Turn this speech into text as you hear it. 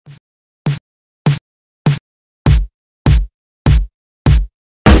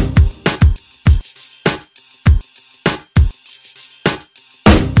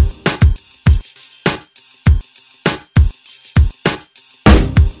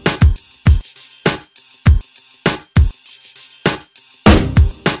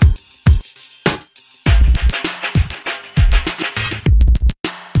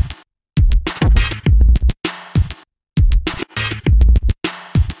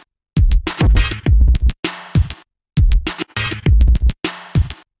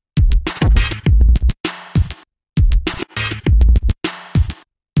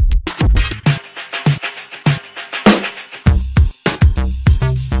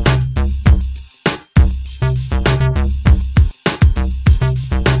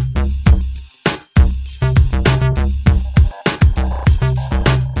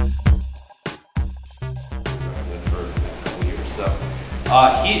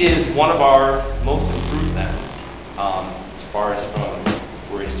he is one of our most improved men, as far as from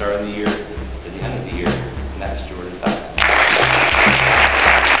where he started the year to the end of the year, and that's Jordan Festin.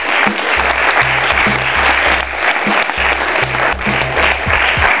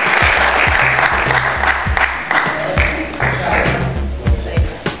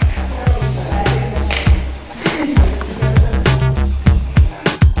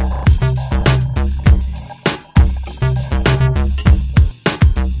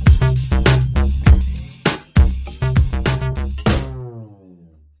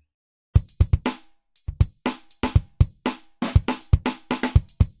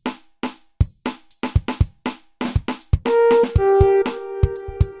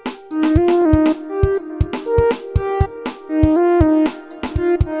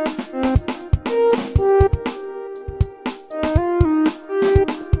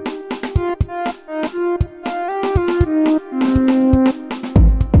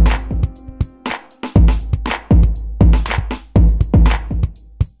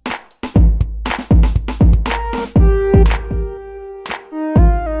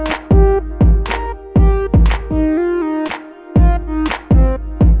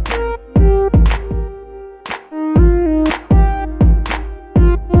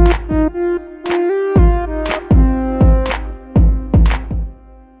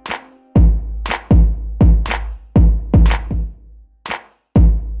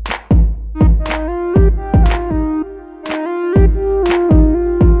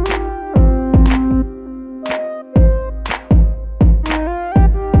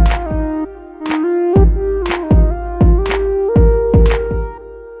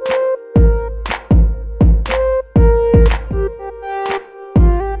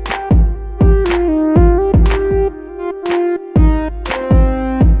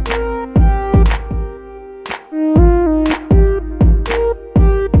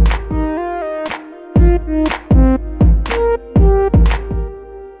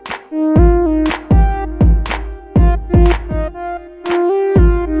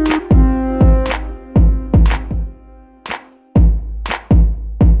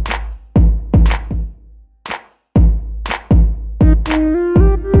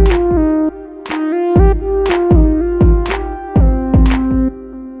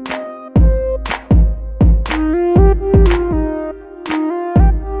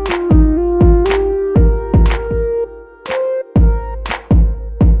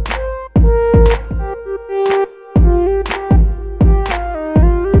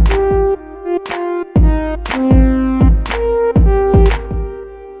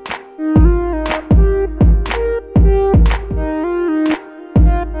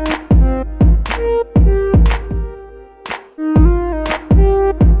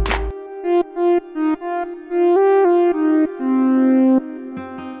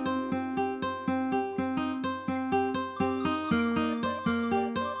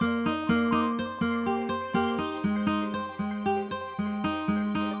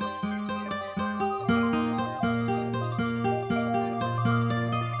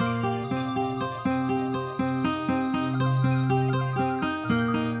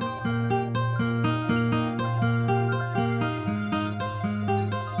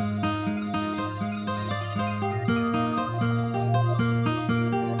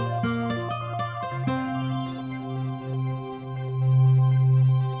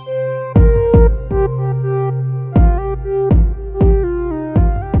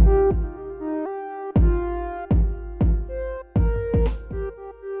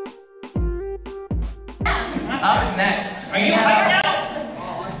 Up next, we have...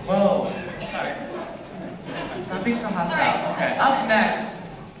 Whoa, sorry. Stop being so hostile. Okay, up next,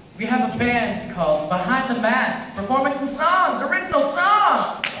 we have a band called Behind the Mask, performing some songs, original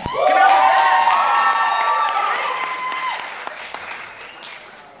songs! Give it up for that!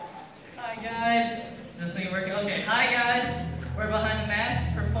 Hi guys, is this thing working? Okay, hi guys, we're Behind the Mask,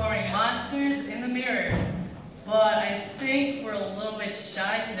 performing Monsters in the Mirror. But I think we're a little bit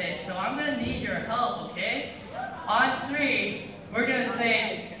shy today, so I'm gonna need your help, okay? On 3, we're gonna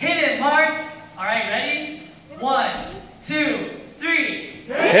say, hit it, Mark! Alright, ready? 1, 2, 3.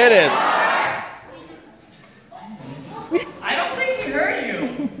 Hit it! I don't think we heard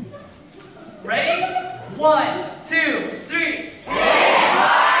you. Ready? 1, 2, 3. Hit it,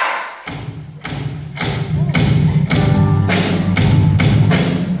 Mark!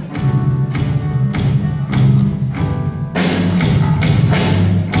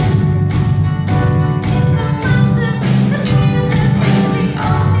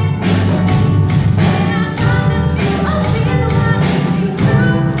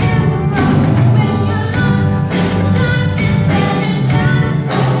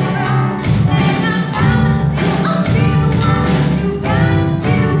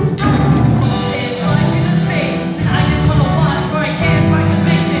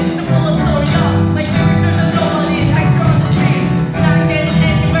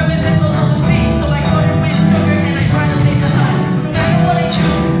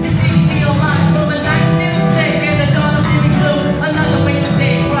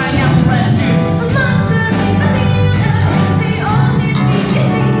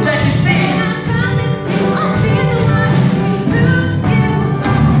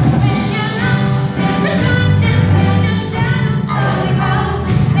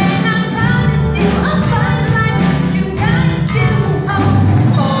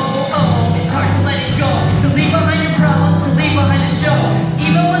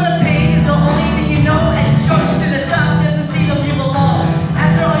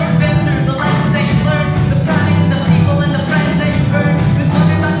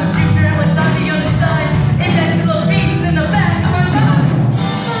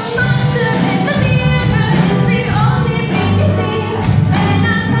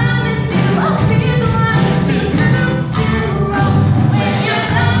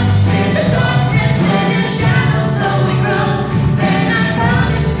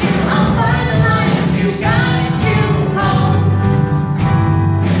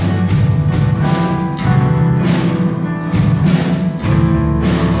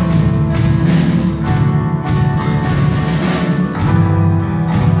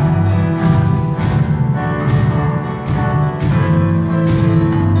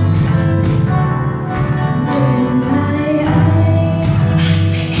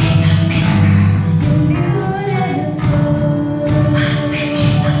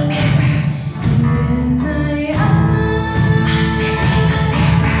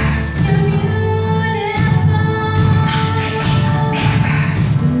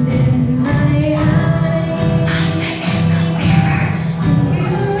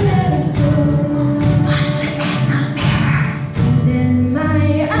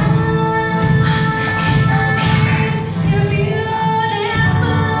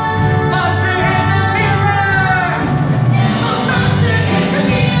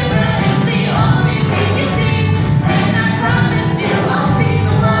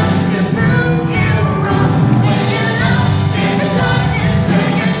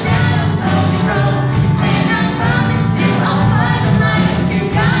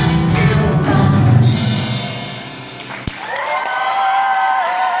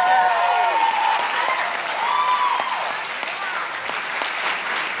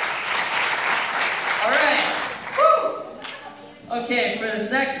 Okay, for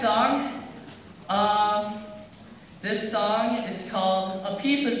this next song, this song is called A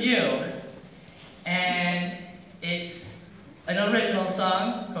Piece of You, and it's an original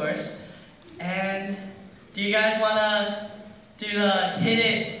song, of course. And do you guys want to do the Hit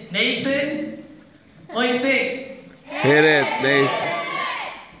It, Nathan? What do you think? Hit it, Nathan.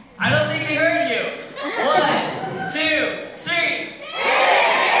 I don't think he heard you. 1, 2, 3.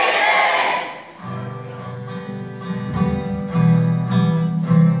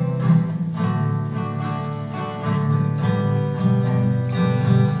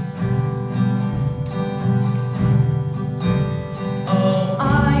 Oh,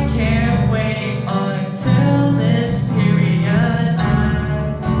 I can't wait until this period ends.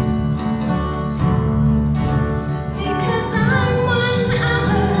 Because I'm 1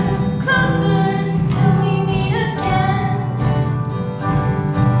 hour closer